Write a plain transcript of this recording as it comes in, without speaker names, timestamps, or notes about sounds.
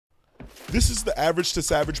This is the Average to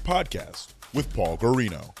Savage podcast with Paul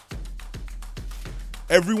Garino.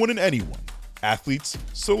 Everyone and anyone, athletes,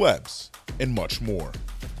 celebs, and much more.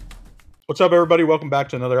 What's up, everybody? Welcome back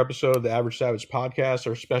to another episode of the Average Savage podcast.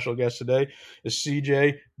 Our special guest today is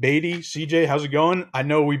CJ Beatty. CJ, how's it going? I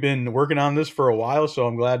know we've been working on this for a while, so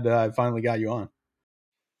I'm glad I finally got you on.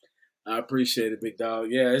 I appreciate it, big dog.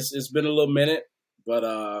 Yeah, it's been a little minute, but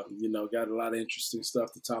got a lot of interesting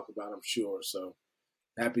stuff to talk about, I'm sure. So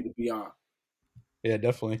happy to be on. Yeah,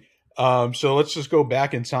 definitely. So let's just go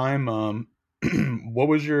back in time. What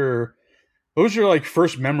was your like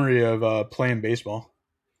first memory of playing baseball?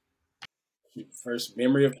 First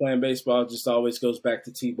memory of playing baseball just always goes back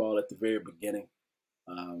to T-ball at the very beginning.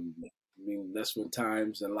 That's when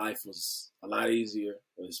times in life was a lot easier,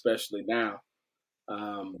 especially now.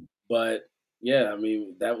 But yeah,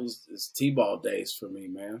 it's T-ball days for me,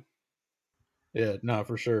 man. Yeah, no,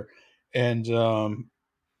 for sure. And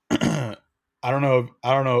I don't know.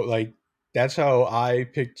 Like that's how I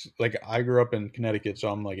picked. Like I grew up in Connecticut,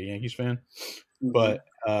 so I'm like a Yankees fan. Mm-hmm. But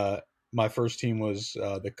my first team was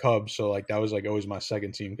the Cubs, so like that was like always my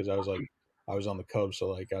second team because I was on the Cubs, so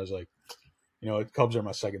like I was like, the Cubs are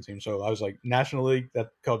my second team. So I was like National League, that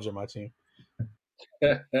Cubs are my team.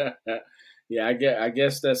 Yeah, I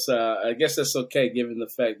guess that's okay given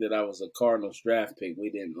the fact that I was a Cardinals draft pick.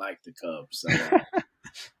 We didn't like the Cubs.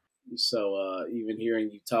 So even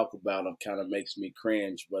hearing you talk about them kind of makes me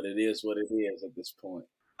cringe, but it is what it is at this point.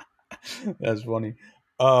 That's funny.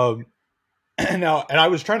 Now, and I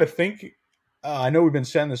was trying to think, I know we've been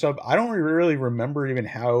setting this up. I don't really remember even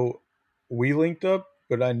how we linked up,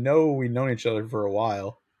 but I know we've known each other for a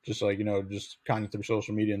while, just like, just kind of through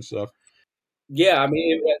social media and stuff. Yeah, I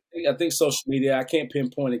think social media, I can't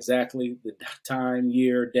pinpoint exactly the time,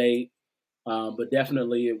 year, date, but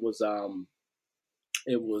definitely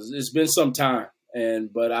it's been some time,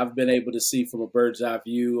 but I've been able to see from a bird's eye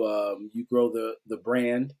view. You grow the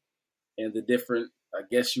brand and the different, I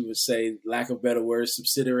guess you would say, lack of better words,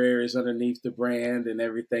 subsidiaries underneath the brand and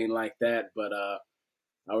everything like that. But I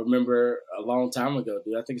remember a long time ago,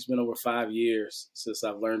 dude. I think it's been over 5 years since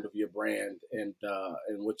I've learned of your brand and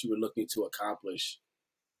what you were looking to accomplish,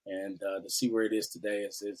 and to see where it is today,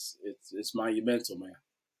 it's monumental, man.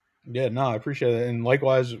 Yeah, no, I appreciate it, and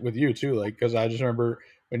likewise with you too. Like, because I just remember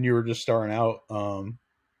when you were just starting out.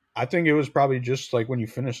 I think it was probably just like when you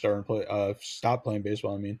finished stopped playing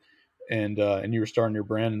baseball. And you were starting your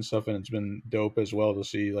brand and stuff, and it's been dope as well to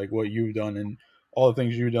see like what you've done and all the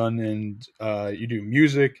things you've done. And you do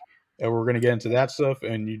music, and we're gonna get into that stuff.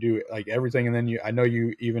 And you do like everything, and then I know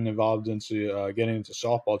you even evolved into getting into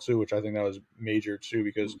softball too, which I think that was major too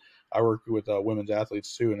because I work with women's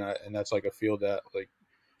athletes too, and that's like a field that like.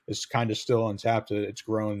 It's kind of still untapped. It's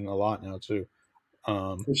grown a lot now too.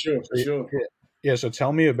 For sure. Yeah. So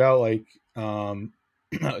tell me about like,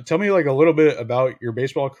 tell me like a little bit about your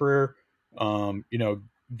baseball career.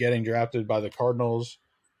 Getting drafted by the Cardinals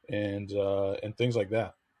and things like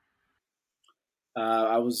that.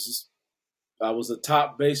 I was a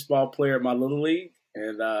top baseball player at my little league,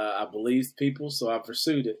 and I believed people, so I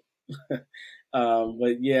pursued it.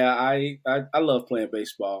 But yeah, I love playing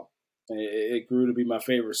baseball. It grew to be my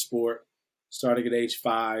favorite sport, starting at age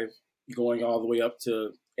 5, going all the way up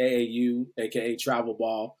to AAU, aka travel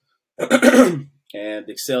ball, and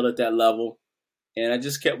excelled at that level. And I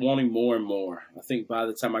just kept wanting more and more. I think by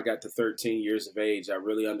the time I got to 13 years of age, I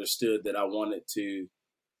really understood that I wanted to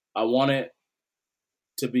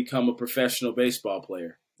become a professional baseball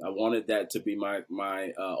player. I wanted that to be my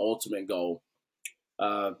ultimate goal.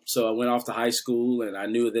 So I went off to high school, and I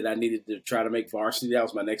knew that I needed to try to make varsity. That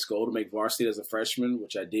was my next goal, to make varsity as a freshman,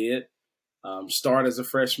 which I did. Start as a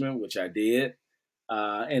freshman, which I did.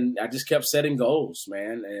 And I just kept setting goals,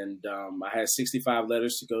 man. And I had 65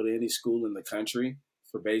 letters to go to any school in the country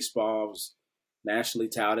for baseball. I was nationally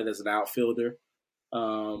touted as an outfielder.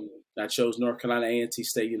 I chose North Carolina A&T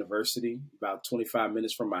State University, about 25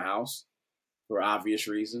 minutes from my house. For obvious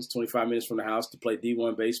reasons, 25 minutes from the house to play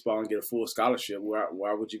D1 baseball and get a full scholarship.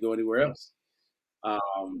 Why would you go anywhere else?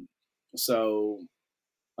 So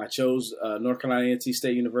I chose North Carolina A&T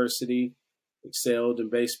State University, excelled in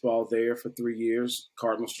baseball there for 3 years.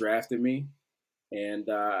 Cardinals drafted me, and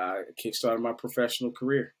I kickstarted my professional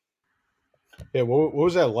career. Yeah, what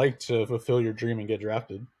was that like to fulfill your dream and get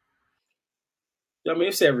drafted?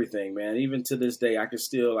 It's everything, man. Even to this day, I can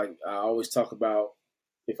still, I always talk about,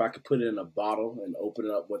 if I could put it in a bottle and open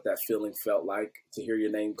it up, what that feeling felt like to hear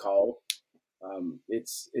your name called.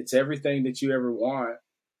 It's everything that you ever want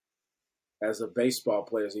as a baseball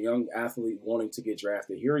player, as a young athlete wanting to get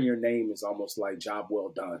drafted. Hearing your name is almost like job well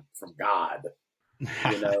done from God,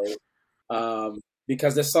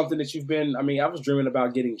 because that's something that you've been. I mean, I was dreaming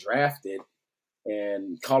about getting drafted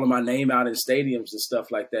and calling my name out in stadiums and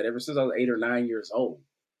stuff like that ever since I was 8 or 9 years old.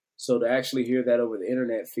 So to actually hear that over the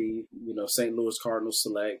internet feed, St. Louis Cardinals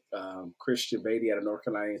select Christian Beatty out of North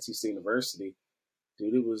Carolina A&T University,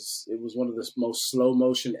 dude, it was one of the most slow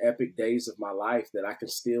motion epic days of my life that I can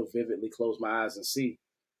still vividly close my eyes and see.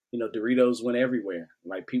 Doritos went everywhere.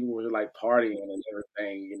 Like people were like partying and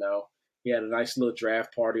everything. He had a nice little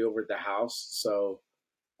draft party over at the house. So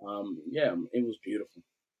yeah, it was beautiful.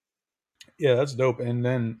 Yeah, that's dope. And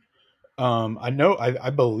then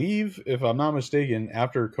I believe, if I'm not mistaken,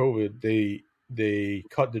 after COVID, they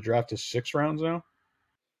cut the draft to 6 rounds now.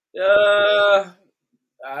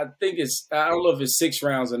 I think I don't know if it's 6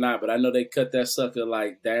 rounds or not, but I know they cut that sucker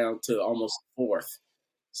like down to almost fourth.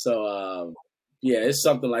 So yeah, it's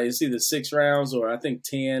something like it's either 6 rounds or I think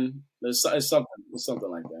 10. It's something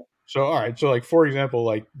like that. So all right, so like for example,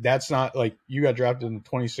 like that's not like you got drafted in the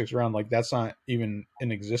 26th round, like that's not even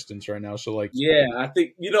in existence right now. So like yeah, I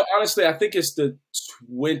think honestly, I think it's the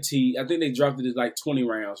 20. I think they dropped it at like 20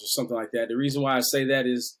 rounds or something like that. The reason why I say that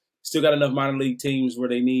is still got enough minor league teams where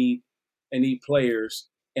they need players.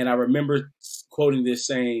 And I remember quoting this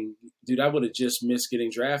saying, dude, I would have just missed getting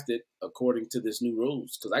drafted according to this new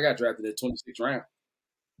rules because I got drafted at 26th round.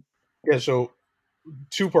 Yeah, so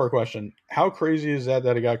 2-part question. How crazy is that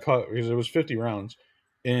it got cut? Because it was 50 rounds.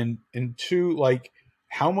 And two, like,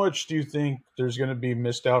 how much do you think there's going to be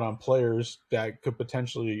missed out on players that could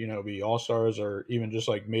potentially, be all-stars or even just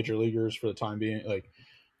like major leaguers for the time being? Like,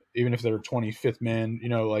 even if they're 25th man,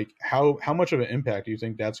 like how much of an impact do you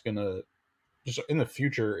think that's going to just in the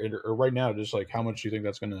future or right now, just like how much do you think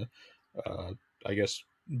that's going to, I guess,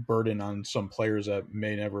 burden on some players that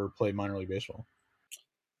may never play minor league baseball?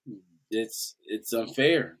 It's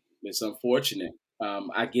unfair. It's unfortunate.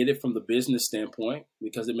 I get it from the business standpoint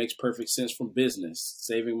because it makes perfect sense from business,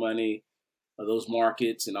 saving money, those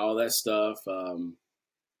markets and all that stuff.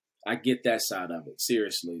 I get that side of it,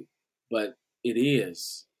 seriously. But it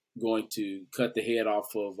is going to cut the head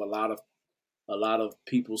off of a lot of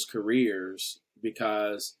people's careers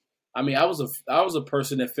because I mean I was a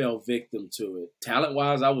person that fell victim to it. Talent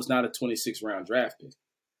wise, I was not a 26 round draft pick.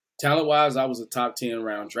 Talent wise, I was a top 10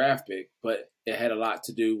 round draft pick, but it had a lot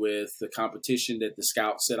to do with the competition that the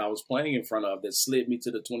scout said I was playing in front of that slid me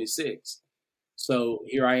to the 26. So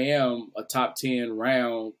here I am, a top 10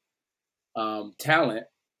 round talent,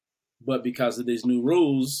 but because of these new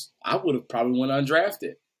rules, I would have probably went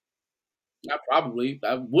undrafted. I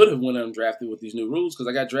would have went undrafted with these new rules because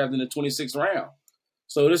I got drafted in the 26th round.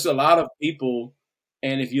 So there's a lot of people,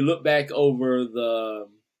 and if you look back over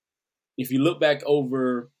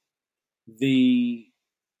the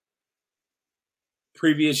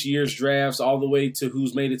previous year's drafts all the way to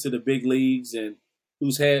who's made it to the big leagues and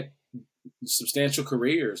who's had substantial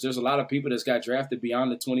careers, there's a lot of people that's got drafted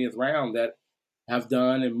beyond the 20th round that have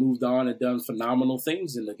done and moved on and done phenomenal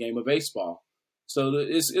things in the game of baseball. So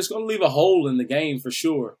it's going to leave a hole in the game for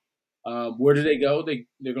sure. Where do they go?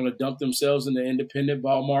 They're going to dump themselves in the independent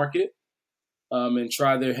ball market and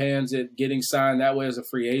try their hands at getting signed that way as a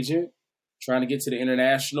free agent, trying to get to the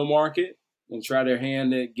international market and try their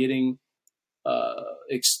hand at getting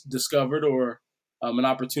discovered or an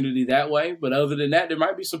opportunity that way. But other than that, there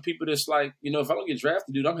might be some people that's like, if I don't get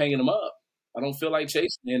drafted, dude, I'm hanging them up. I don't feel like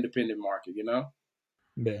chasing the independent market,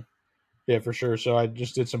 Yeah, for sure. So I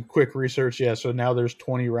just did some quick research. Yeah, so now there's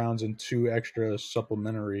 20 rounds and 2 extra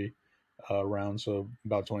supplementary rounds, so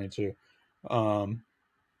about 22. And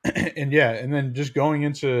yeah, and then just going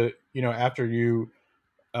into, after you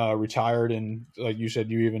retired and like you said,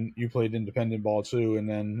 you played independent ball too. And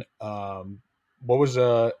then what was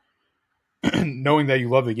knowing that you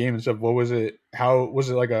love the game and stuff, what was it? How was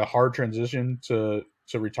it like a hard transition to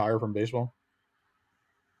retire from baseball?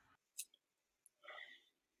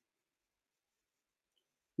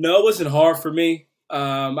 No, it wasn't hard for me.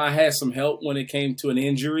 I had some help when it came to an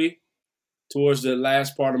injury towards the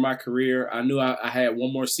last part of my career. I knew I had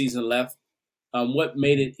one more season left. What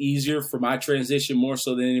made it easier for my transition more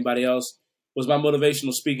so than anybody else was my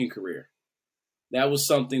motivational speaking career. That was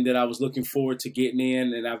something that I was looking forward to getting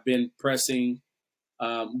in, and I've been pressing,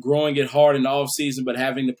 growing it hard in the off season, but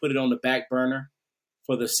having to put it on the back burner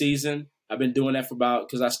for the season. I've been doing that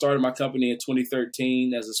because I started my company in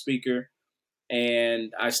 2013 as a speaker,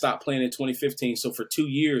 and I stopped playing in 2015. So for 2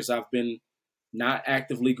 years, I've been not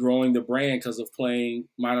actively growing the brand because of playing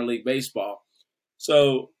minor league baseball.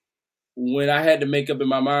 So when I had to make up in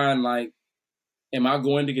my mind, like, am I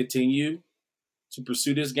going to continue to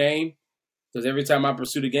pursue this game? Because every time I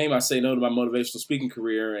pursue the game, I say no to my motivational speaking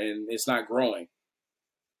career, and it's not growing.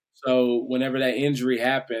 So whenever that injury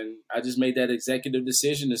happened, I just made that executive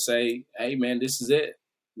decision to say, "Hey, man, this is it."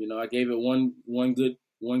 I gave it one good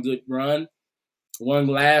run, one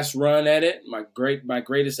last run at it. My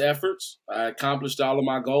greatest efforts. I accomplished all of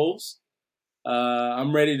my goals.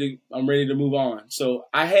 I'm ready to move on. So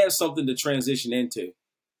I had something to transition into.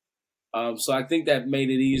 So I think that made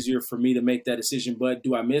it easier for me to make that decision. But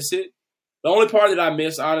do I miss it? The only part that I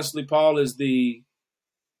miss, honestly, Paul, is the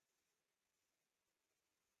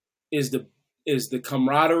is the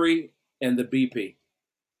camaraderie and the BP,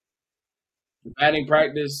 the batting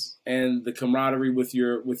practice and the camaraderie with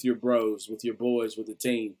your bros, with your boys, with the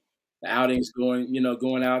team. The outings,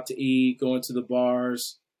 going out to eat, going to the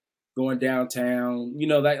bars, going downtown.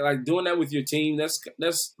 Like doing that with your team. That's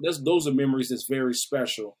those are memories that's very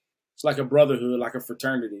special. It's like a brotherhood, like a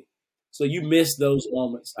fraternity. So you miss those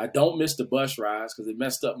moments. I don't miss the bus rides because it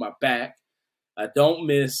messed up my back. I don't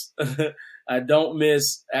miss I don't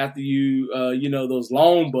miss after those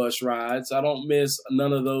long bus rides. I don't miss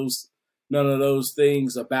none of those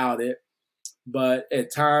things about it. But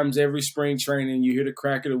at times, every spring training, you hear the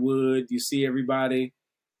crack of the wood. You see everybody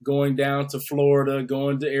going down to Florida,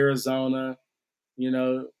 going to Arizona.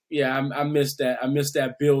 Yeah, I miss that. I miss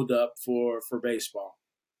that build up for baseball.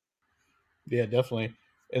 Yeah, definitely.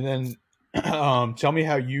 And then tell me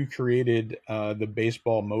how you created the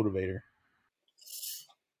baseball motivator.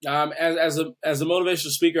 As a motivational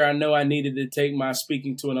speaker, I know I needed to take my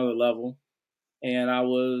speaking to another level, and I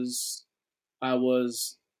was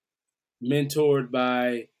mentored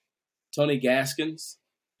by Tony Gaskins,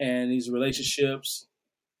 and he's a relationships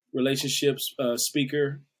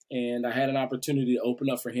speaker. And I had an opportunity to open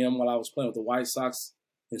up for him while I was playing with the White Sox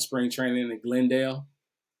in spring training in Glendale,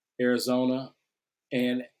 Arizona.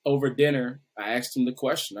 And over dinner, I asked him the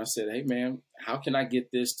question. I said, "Hey, man, how can I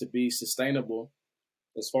get this to be sustainable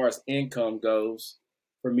as far as income goes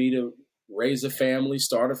for me to raise a family,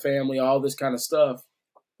 start a family, all this kind of stuff?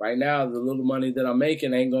 Right now, the little money that I'm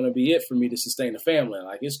making ain't going to be it for me to sustain a family.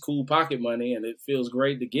 Like, it's cool pocket money and it feels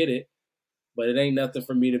great to get it, but it ain't nothing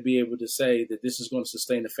for me to be able to say that this is going to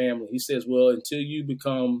sustain the family." He says, "Well, until you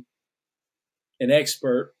become an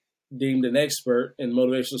expert, deemed an expert in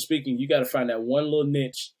motivational speaking, you got to find that one little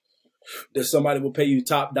niche that somebody will pay you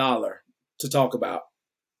top dollar to talk about."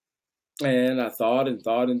 And I thought and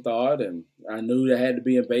thought and thought, and I knew that had to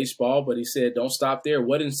be in baseball, but he said, "Don't stop there.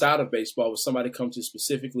 What inside of baseball would somebody come to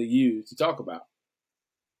specifically you to talk about?"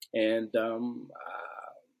 And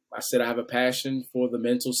I said, "I have a passion for the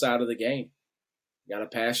mental side of the game. Got a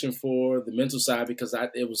passion for the mental side because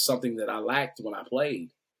it was something that I lacked when I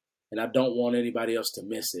played, and I don't want anybody else to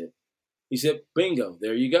miss it." He said, "Bingo,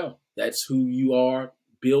 there you go. That's who you are.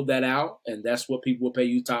 Build that out, and that's what people will pay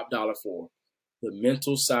you top dollar for, the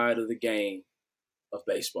mental side of the game of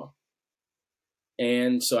baseball."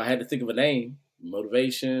 And so I had to think of a name: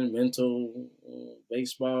 motivation, mental,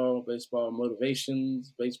 baseball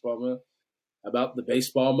motivations, about the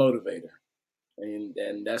baseball motivator.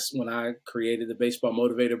 And that's when I created the baseball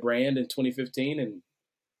motivator brand in 2015, and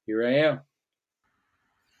here I am.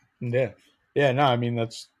 Yeah. Yeah, no, I mean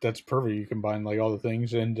that's perfect. You combine like all the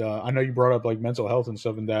things, and I know you brought up like mental health and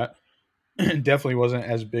stuff, and that definitely wasn't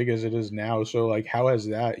as big as it is now. So like, how has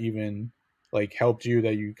that even like helped you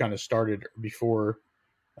that you kind of started before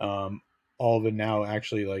um, all of it now?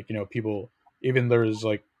 Actually, like people, even there's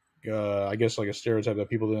like I guess like a stereotype that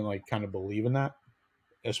people didn't like kind of believe in that,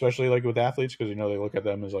 especially like with athletes because they look at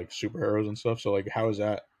them as like superheroes and stuff. So like, how has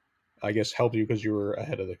that I guess helped you because you were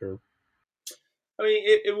ahead of the curve? I mean,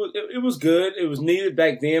 it was good. It was needed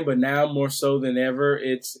back then, but now more so than ever,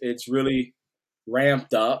 it's really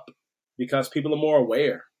ramped up because people are more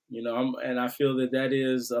aware. And I feel that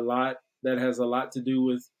is a lot. That has a lot to do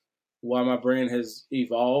with why my brand has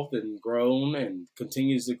evolved and grown and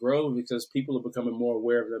continues to grow because people are becoming more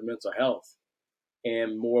aware of their mental health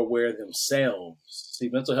and more aware of themselves. See,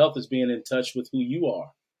 mental health is being in touch with who you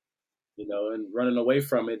are. And running away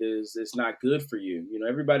from it is it's not good for you.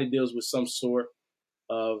 Everybody deals with some sort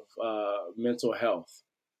of mental health.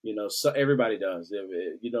 So everybody does.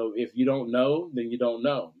 If you don't know, then you don't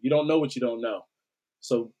know. You don't know what you don't know.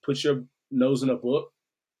 So put your nose in a book,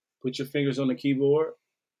 put your fingers on the keyboard,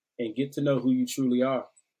 and get to know who you truly are.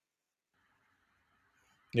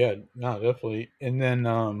 Yeah, no, definitely. And then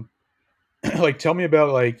like tell me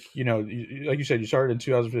about like like you said you started in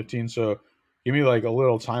 2015, so give me like a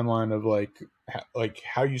little timeline of like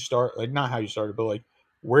how you start, like not how you started but like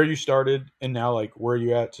where you started and now like where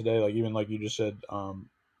you at today, like even like you just said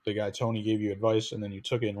the guy Tony gave you advice and then you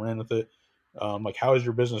took it and ran with it. Like how has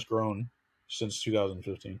your business grown since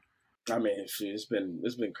 2015? I mean, it's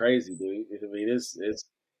been crazy, dude. I mean, it's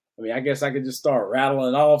I mean, I guess I could just start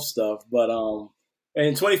rattling off stuff. But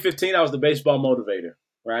in 2015, I was the baseball motivator,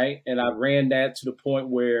 right? And I ran that to the point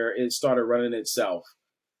where it started running itself.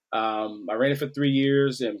 I ran it for 3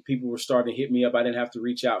 years, and people were starting to hit me up. I didn't have to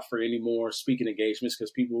reach out for any more speaking engagements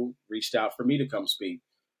because people reached out for me to come speak.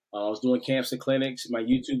 I was doing camps and clinics. My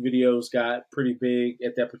YouTube videos got pretty big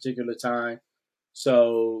at that particular time.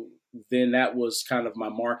 So then that was kind of my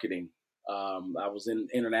marketing. I was in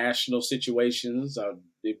international situations.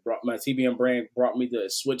 My TBM brand brought me to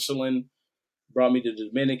Switzerland, brought me to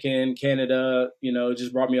Dominican, Canada, it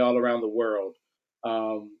just brought me all around the world.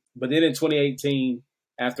 But then in 2018,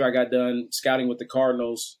 after I got done scouting with the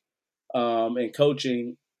Cardinals and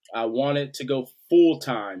coaching, I wanted to go full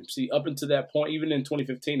time. See, up until that point, even in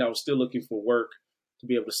 2015, I was still looking for work to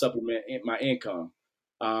be able to supplement my income.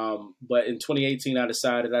 But in 2018, I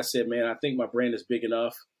said, man, I think my brand is big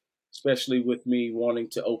enough, especially with me wanting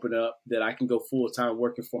to open up, that I can go full time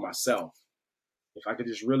working for myself. If I could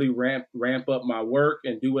just really ramp up my work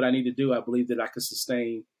and do what I need to do, I believe that I could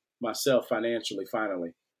sustain myself financially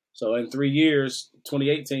finally. So in 3 years,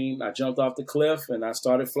 2018, I jumped off the cliff and I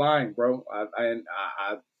started flying, bro. I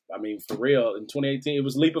mean, for real, in 2018, it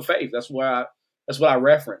was a leap of faith. That's what I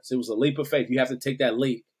referenced. It was a leap of faith. You have to take that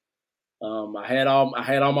leap. I had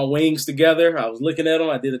all my wings together. I was looking at them.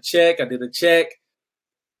 I did a check.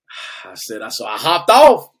 So I hopped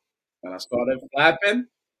off and I started flapping,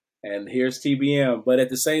 and here's TBM. But at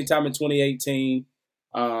the same time, in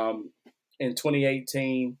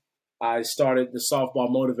 2018, I started the Softball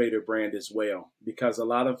Motivator brand as well, because a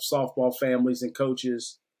lot of softball families and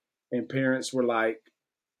coaches and parents were like,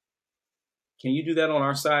 can you do that on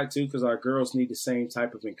our side too? Because our girls need the same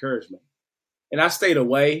type of encouragement. And I stayed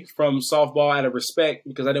away from softball out of respect,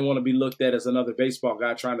 because I didn't want to be looked at as another baseball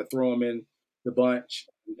guy trying to throw them in the bunch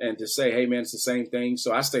and to say, hey, man, it's the same thing.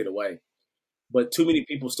 So I stayed away. But too many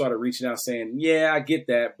people started reaching out saying, yeah, I get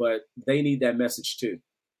that, but they need that message too.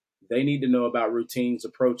 They need to know about routines,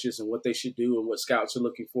 approaches, and what they should do and what scouts are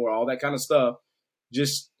looking for, all that kind of stuff.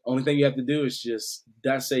 Just only thing you have to do is just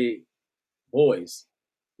not say boys,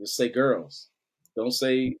 just say girls. Don't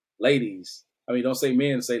say ladies. I mean, don't say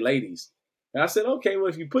men, say ladies. And I said, okay, well,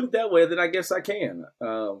 if you put it that way, then I guess I can.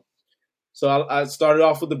 So I started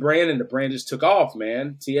off with the brand, and the brand just took off,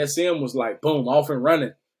 man. TSM was like, boom, off and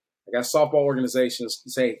running. I got softball organizations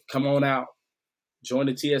say, come on out, join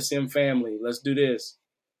the TSM family. Let's do this.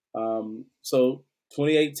 So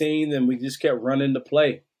 2018, then we just kept running the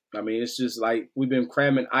play. I mean, it's just like we've been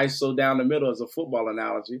cramming ISO down the middle, as a football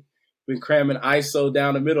analogy. We've been cramming ISO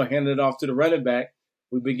down the middle, handing it off to the running back.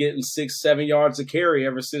 We've been getting 6-7 yards a carry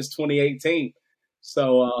ever since 2018.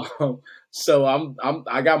 So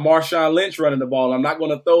I got Marshawn Lynch running the ball. I'm not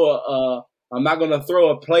going to throw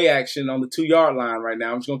a play action on the 2-yard line right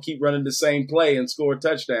now. I'm just going to keep running the same play and score a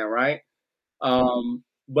touchdown, right?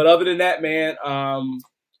 But other than that, man,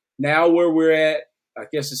 now where we're at, I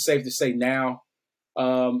guess it's safe to say now,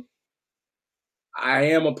 I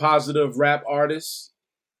am a positive rap artist.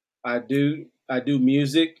 I do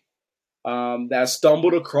music. I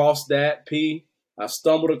stumbled across that, I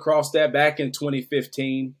stumbled across that back in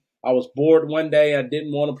 2015. I was bored one day. I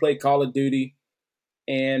didn't want to play Call of Duty.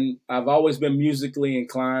 And I've always been musically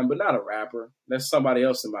inclined, but not a rapper. That's somebody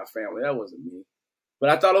else in my family. That wasn't me.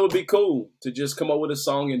 But I thought it would be cool to just come up with a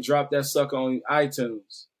song and drop that sucker on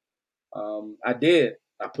iTunes. I did.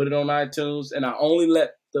 I put it on iTunes, and I only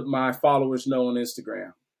let my followers know on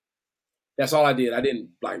Instagram. That's all I did. I didn't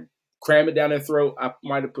cram it down their throat. I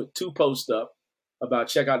might have put 2 posts up about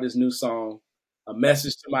check out this new song, a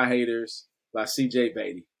message to my haters by CJ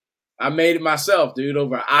Beatty. I made it myself, dude,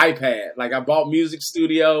 over an iPad. I bought Music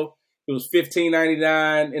Studio. It was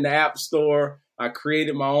 $15.99 in the App Store. I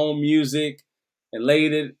created my own music and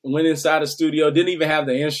went inside the studio. Didn't even have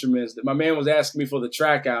the instruments. My man was asking me for the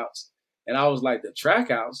track outs. And I was like, the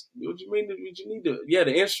track outs? What do you mean? What you need to? Yeah,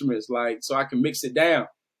 the instruments, so I can mix it down.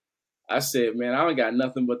 I said, man, I ain't got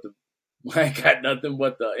nothing but the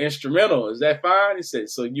instrumental. Is that fine? He said,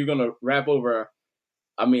 so you're gonna rap over?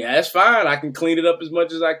 I mean, that's fine. I can clean it up as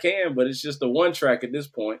much as I can, but it's just a 1 track at this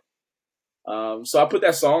point. So I put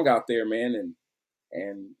that song out there, man,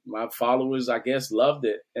 and my followers, I guess, loved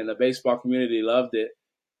it, and the baseball community loved it.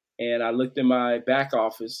 And I looked in my back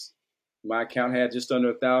office. My account had just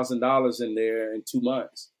under $1,000 in there in 2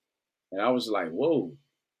 months, and I was like, whoa.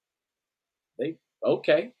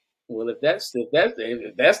 Okay. Well, if that's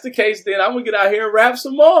the case, then I'm gonna get out here and rap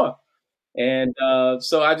some more. And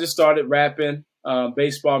so I just started rapping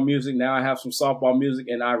baseball music. Now I have some softball music,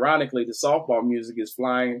 and ironically, the softball music is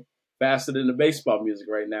flying faster than the baseball music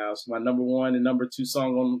right now. It's my number 1 and number 2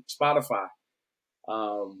 song on Spotify.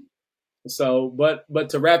 So, but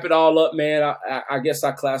to wrap it all up, man, I guess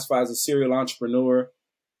I classify as a serial entrepreneur.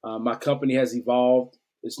 My company has evolved.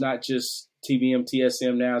 It's not just TBM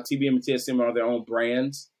TSM now. TBM and TSM are their own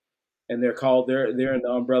brands, and they're in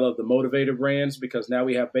the umbrella of the Motivator brands, because now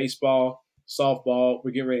we have baseball, softball.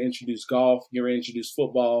 We're getting ready to introduce golf. Getting ready to introduce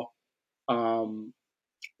football.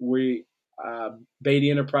 We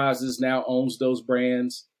Beatty Enterprises now owns those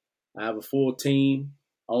brands. I have a full team.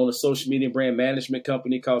 I own a social media brand management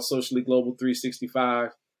company called Socially Global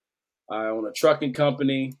 365. I own a trucking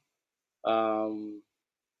company.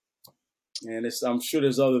 And I'm sure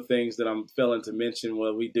there's other things that I'm failing to mention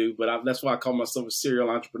what we do, but that's why I call myself a serial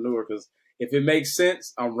entrepreneur, because if it makes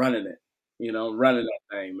sense, I'm running it. I'm running that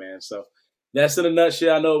thing, man. So that's in a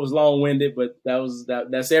nutshell. I know it was long-winded, but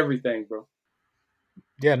that's everything, bro.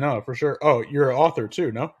 Yeah, no, for sure. Oh, you're an author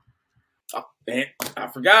too, no? Oh, man, I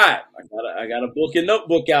forgot. I got a book and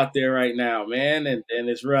notebook out there right now, man, and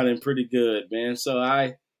it's running pretty good, man. So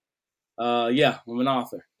I'm an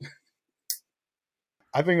author.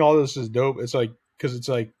 I think all this is dope. It's like, because it's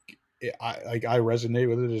like, I resonate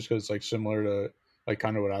with it just because it's like similar to like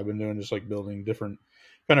kind of what I've been doing, just like building different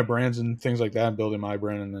kind of brands and things like that, and building my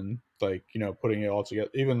brand, and then like putting it all together.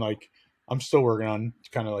 Even like I'm still working on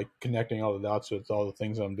kind of like connecting all the dots with all the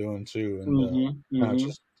things I'm doing too, and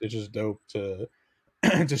it's just dope to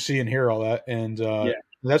to see and hear all that. And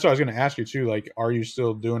that's what I was going to ask you too. Like, are you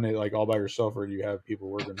still doing it like all by yourself, or do you have people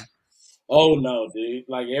working? Oh no, dude!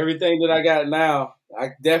 Like everything that I got now,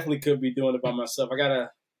 I definitely could be doing it by myself. I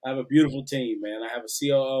have a beautiful team, man. I have a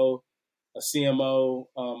COO, a CMO.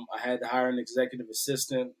 I had to hire an executive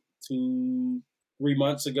assistant 3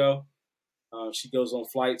 months ago. She goes on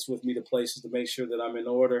flights with me to places to make sure that I'm in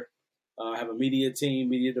order. I have a media team,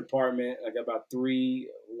 media department. I got about 3,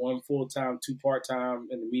 1 full-time, 2 part-time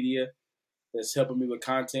in the media that's helping me with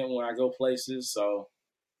content when I go places. So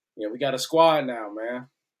yeah, we got a squad now, man.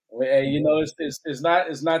 Hey, it's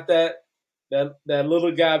not that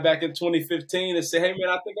little guy back in 2015 that said, "Hey, man,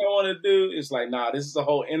 I think I want to do." It's like, nah, this is a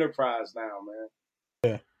whole enterprise now, man.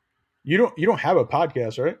 Yeah, you don't have a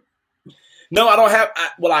podcast, right? No, I don't have.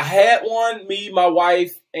 I had one. Me, my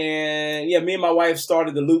wife, and me and my wife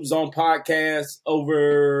started the Loop Zone podcast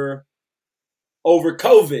over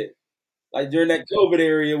COVID, like during that COVID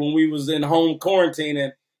area when we was in home quarantine,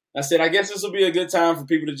 and I said, I guess this will be a good time for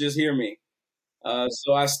people to just hear me.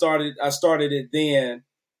 So I started it then,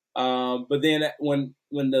 but then when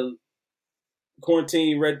the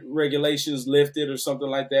quarantine regulations lifted or something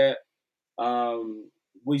like that,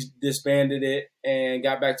 we disbanded it and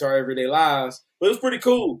got back to our everyday lives. But it was pretty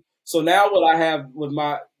cool. So now what I have with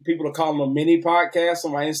my people are calling them mini podcasts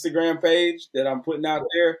on my Instagram page that I'm putting out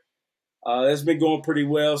there, that's been going pretty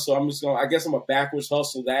well. So I guess I'm a backwards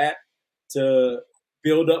hustle that to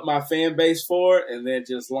build up my fan base for it and then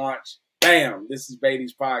just launch. Bam! This is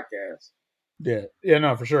Beatty's podcast. Yeah,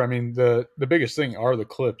 no, for sure. I mean, the biggest thing are the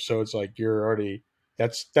clips, so it's like you're already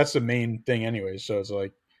that's the main thing anyway. So it's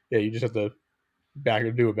like, yeah, you just have to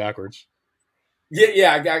do it backwards.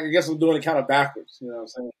 Yeah. I guess I'm doing it kind of backwards. You know what I'm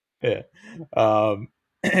saying? Yeah.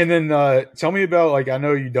 And then tell me about, like, I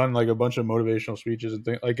know you've done like a bunch of motivational speeches and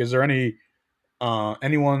things. Like, is there any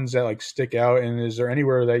ones that like stick out, and is there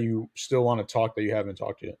anywhere that you still want to talk that you haven't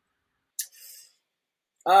talked yet?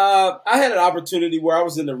 I had an opportunity where I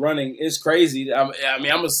was in the running. It's crazy. I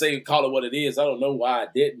mean, I'm gonna say call it what it is. I don't know why I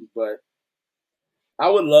didn't, but I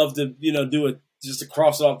would love to, do it just to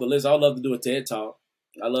cross it off the list. I would love to do a TED Talk.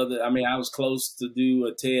 I love it. I mean, I was close to do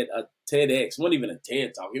a TEDx. It wasn't even a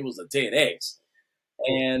TED Talk. It was a TEDx,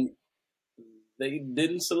 and they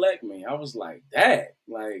didn't select me. I was like, "Dang,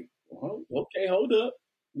 like, well, okay, hold up."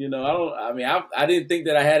 I didn't think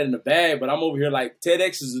that I had it in the bag, but I'm over here like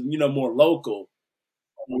TEDx is, more local.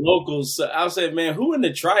 Locals, I said, man, who in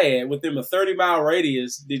the triad within a 30-mile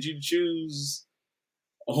radius did you choose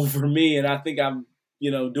over me? And I think I'm,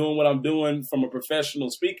 doing what I'm doing from a professional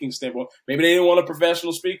speaking standpoint. Maybe they didn't want a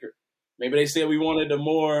professional speaker. Maybe they said we wanted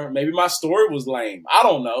maybe my story was lame. I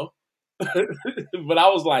don't know. But I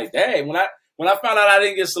was like, dang, when I found out I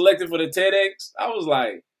didn't get selected for the TEDx, I was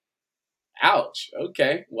like, ouch.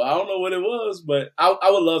 Okay. Well, I don't know what it was, but I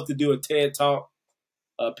would love to do a TED Talk.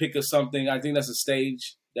 Pick of something. I think that's a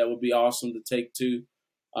stage that would be awesome to take to.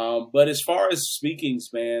 But as far as speakings,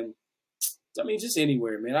 man, I mean, just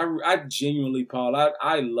anywhere, man. I genuinely, Paul,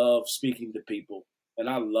 I love speaking to people, and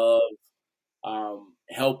I love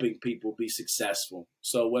helping people be successful.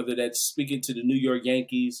 So whether that's speaking to the New York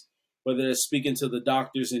Yankees, whether that's speaking to the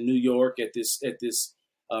doctors in New York at this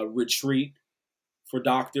retreat for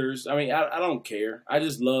doctors, I mean, I don't care. I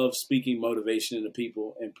just love speaking motivation into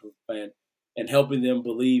people and helping them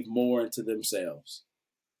believe more into themselves.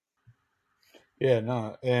 Yeah,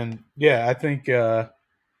 no, and yeah,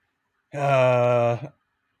 uh,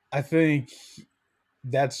 I think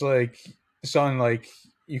that's like something like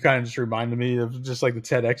you kind of just reminded me of just like the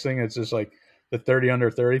TEDx thing. It's just like the 30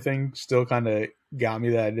 under 30 thing still kind of got me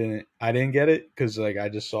that I didn't get it because like I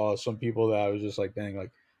just saw some people that I was just like, dang,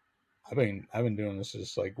 like I've been doing this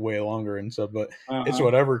just like way longer and stuff, but it's Uh-huh.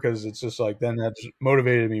 whatever because it's just like then that's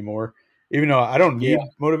motivated me more. Even though I don't Yeah. need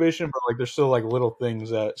motivation, but like there's still like little things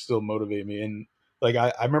that still motivate me. And like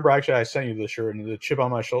I remember actually I sent you the shirt and the chip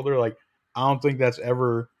on my shoulder. Like I don't think that's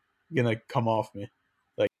ever gonna come off me.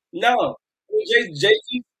 Like No.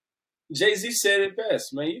 Jay-Z said it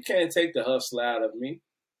best, man. You can't take the hustle out of me.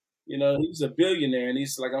 You know, he's a billionaire, and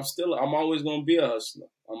he's like, I'm always going to be a hustler.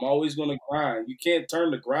 I'm always going to grind. You can't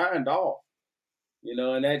turn the grind off. You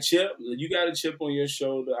know, and that chip, you got a chip on your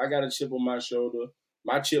shoulder. I got a chip on my shoulder.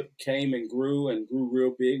 My chip came and grew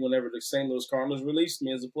real big whenever the St. Louis Cardinals released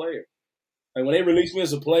me as a player. Like when they released me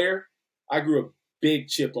as a player, I grew a big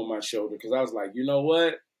chip on my shoulder because I was like, you know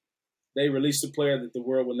what? They released a player that the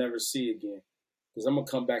world will never see again because I'm gonna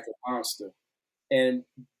come back a monster.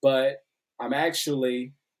 But I'm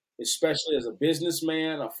actually, especially as a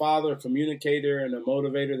businessman, a father, a communicator, and a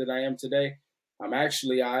motivator that I am today, I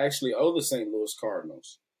actually owe the St. Louis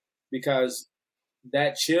Cardinals because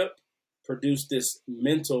that chip produced this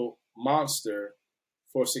mental monster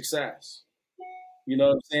for success. You know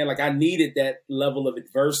what I'm saying? Like I needed that level of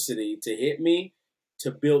adversity to hit me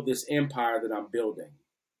to build this empire that I'm building.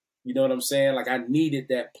 You know what I'm saying? Like I needed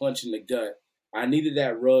that punch in the gut. I needed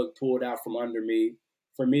that rug pulled out from under me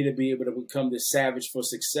for me to be able to become this savage for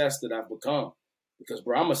success that I've become. Because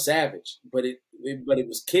bro, I'm a savage, but it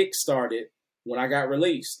was kick started when I got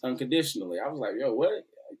released unconditionally. I was like, yo, what?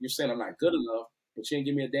 You're saying I'm not good enough, but you didn't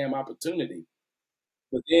give me a damn opportunity.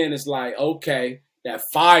 But then it's like, okay, that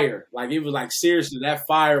fire, like it was like seriously, that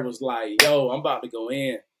fire was like, yo, I'm about to go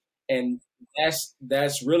in. And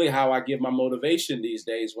that's really how I give my motivation these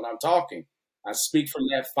days when I'm talking. I speak from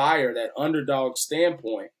that fire, that underdog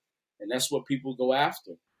standpoint, and that's what people go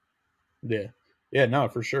after. yeah, yeah, no,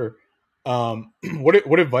 for sure.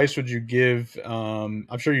 What advice would you give? I'm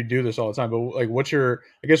sure you do this all the time, but like, what's your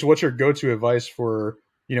go to advice for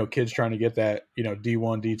kids trying to get that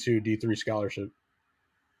D1, D2, D3 scholarship?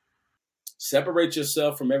 Separate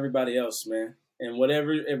yourself from everybody else, man. And what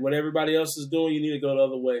everybody else is doing, you need to go the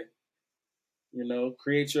other way. You know,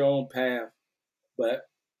 create your own path. But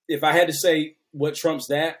if I had to say what trumps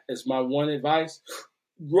that as my one advice,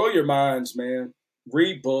 grow your minds, man.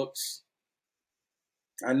 Read books.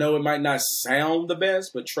 I know it might not sound the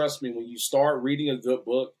best, but trust me, when you start reading a good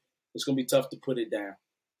book, it's going to be tough to put it down.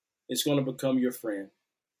 It's going to become your friend.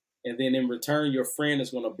 And then in return, your friend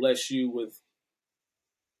is going to bless you with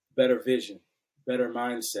better vision, better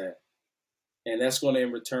mindset. And that's going to,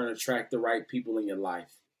 in return, attract the right people in your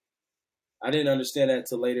life. I didn't understand that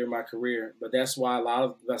until later in my career, but that's why a lot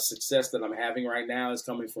of the success that I'm having right now is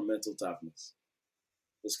coming from mental toughness.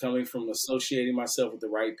 It's coming from associating myself with the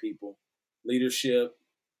right people, leadership,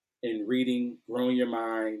 and reading, growing your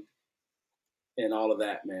mind, and all of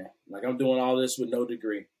that, man. Like I'm doing all this with no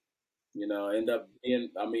degree. You know,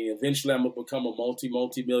 eventually I'm gonna become a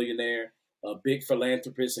multi-millionaire, a big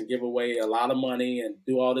philanthropist and give away a lot of money and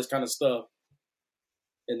do all this kind of stuff.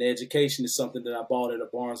 And the education is something that I bought at a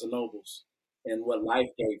Barnes and Nobles and what life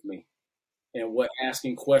gave me and what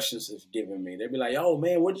asking questions has given me. They'd be like, oh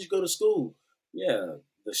man, where did you go to school? Yeah,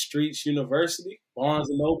 the Streets University, Barnes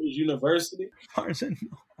and Nobles University.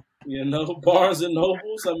 You know, Barnes and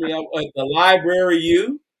Nobles. I mean, the library.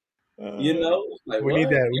 You Uh, know, like we what? need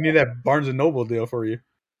that. We need that Barnes and Noble deal for you.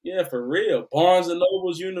 Yeah, for real. Barnes and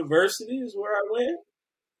Nobles University is where I went.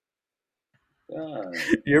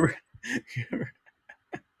 You ever, you ever,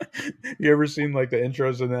 you ever seen like the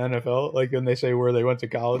intros in the NFL, like when they say where they went to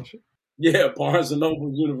college? Yeah, Barnes and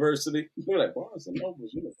Nobles University. We're like Barnes and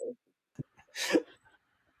Nobles University.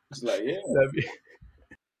 It's like, yeah, That'd be,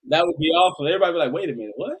 that would be awful. Everybody be like, wait a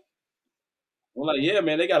minute, what? I'm like, yeah,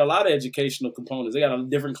 man, they got a lot of educational components. They got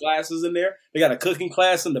different classes in there. They got a cooking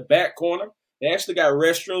class in the back corner. They actually got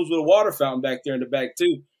restrooms with a water fountain back there in the back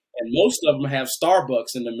too. And most of them have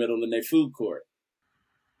Starbucks in the middle in their food court.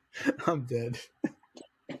 I'm dead.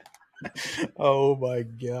 Oh my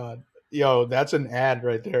god, yo, that's an ad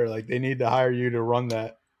right there. Like they need to hire you to run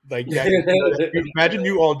that. Like imagine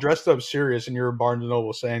you all dressed up serious and you're a Barnes and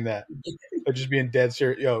Noble saying that. But just being dead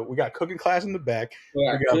serious. Yo, we got cooking class in the back.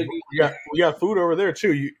 We got food over there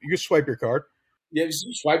too. You can swipe your card. Yeah, just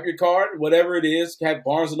swipe your card, whatever it is. Have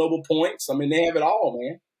Barnes and Noble points. I mean, they have it all,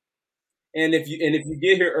 man. And if you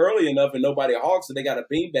get here early enough and nobody hawks it, they got a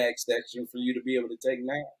beanbag section for you to be able to take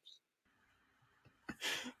naps.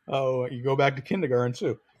 Oh, you go back to kindergarten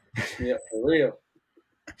too. Yeah, for real.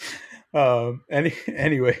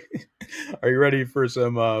 Anyway, are you ready for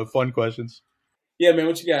some fun questions? Yeah, man.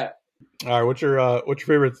 What you got? All right, what's your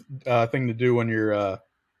favorite thing to do when you're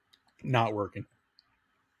not working?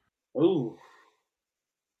 Ooh,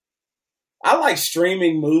 I like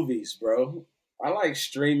streaming movies, bro. I like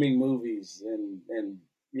streaming movies, and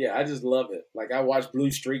yeah, I just love it. Like I watched Blue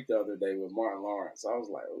Streak the other day with Martin Lawrence. I was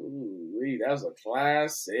like, ooh, that was a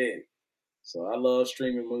classic. So I love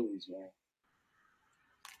streaming movies, man.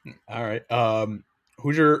 All right.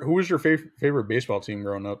 Who was your favorite baseball team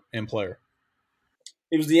growing up and player?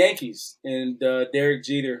 It was the Yankees, and Derek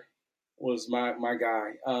Jeter was my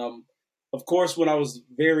guy. Of course, when I was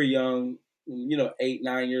very young, 8,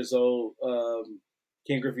 9 years old,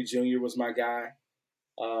 Ken Griffey Jr. was my guy.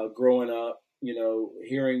 Growing up,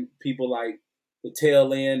 hearing people like the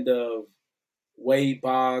tail end of Wade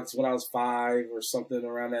Boggs when I was 5 or something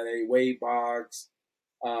around that age. Wade Boggs.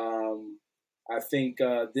 I think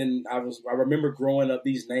then I remember growing up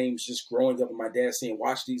these names, just growing up, and my dad saying,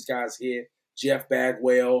 "Watch these guys hit." Jeff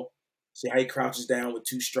Bagwell, see how he crouches down with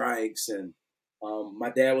 2 strikes, and my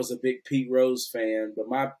dad was a big Pete Rose fan, but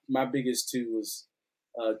my biggest two was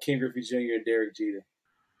Ken Griffey Jr. and Derek Jeter.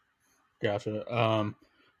 Gotcha.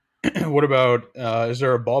 What about is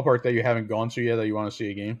there a ballpark that you haven't gone to yet that you want to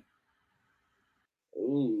see a game?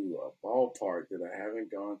 Ooh, a ballpark that I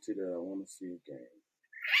haven't gone to that I want to see a game.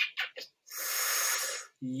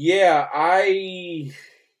 Yeah, I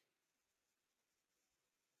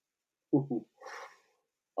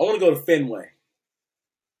want to go to Fenway.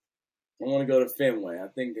 I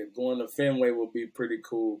think that going to Fenway will be pretty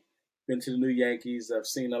cool. Been to the new Yankees. I've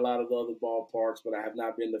seen a lot of the other ballparks, but I have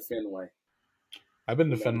not been to Fenway. I've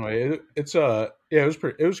been to Fenway. It was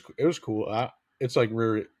pretty. It was cool. It's like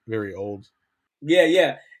very very old.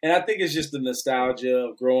 Yeah, and I think it's just the nostalgia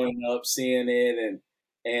of growing up, seeing it,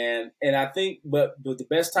 and I think, but the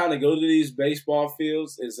best time to go to these baseball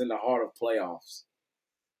fields is in the heart of playoffs.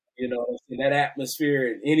 That atmosphere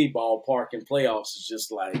in any ballpark in playoffs is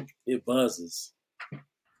just like it buzzes.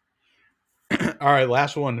 All right,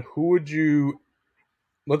 last one.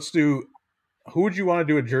 Let's do. Who would you want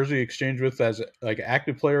to do a jersey exchange with as like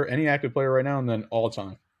active player, any active player right now, and then all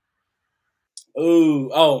time?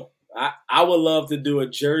 I would love to do a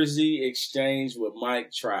jersey exchange with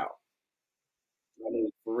Mike Trout. I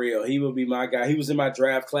mean, for real, he would be my guy. He was in my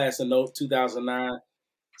draft class in 2009.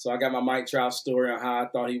 So I got my Mike Trout story on how I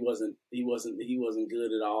thought he wasn't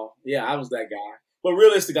good at all. Yeah, I was that guy. But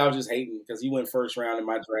realistically, I was just hating because he went first round in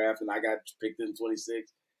my draft and I got picked in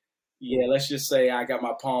 26. Yeah, let's just say I got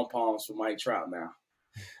my pom-poms for Mike Trout now.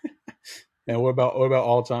 And what about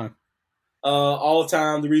all time? All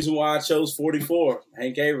time, the reason why I chose 44,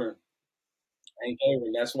 Hank Aaron.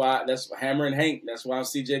 That's Hammer and Hank. That's why I'm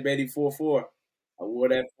CJ Beatty 44. I wore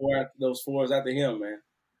those 4s after him, man.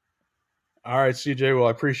 All right, CJ. Well, I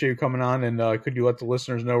appreciate you coming on, and could you let the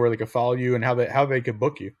listeners know where they can follow you and how they could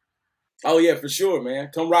book you? Oh yeah, for sure, man.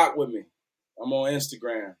 Come rock with me. I'm on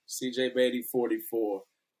Instagram, CJ Beatty 44,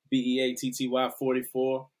 BEATTY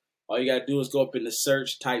 44. All you gotta do is go up in the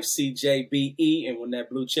search, type CJBE, and when that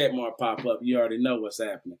blue check mark pop up, you already know what's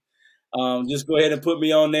happening. Just go ahead and put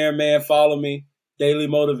me on there, man. Follow me. Daily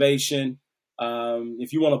motivation.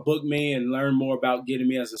 If you want to book me and learn more about getting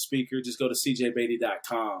me as a speaker, just go to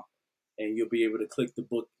cjbeatty.com. And you'll be able to click the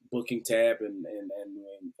booking tab, and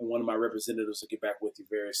one of my representatives will get back with you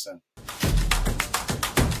very soon.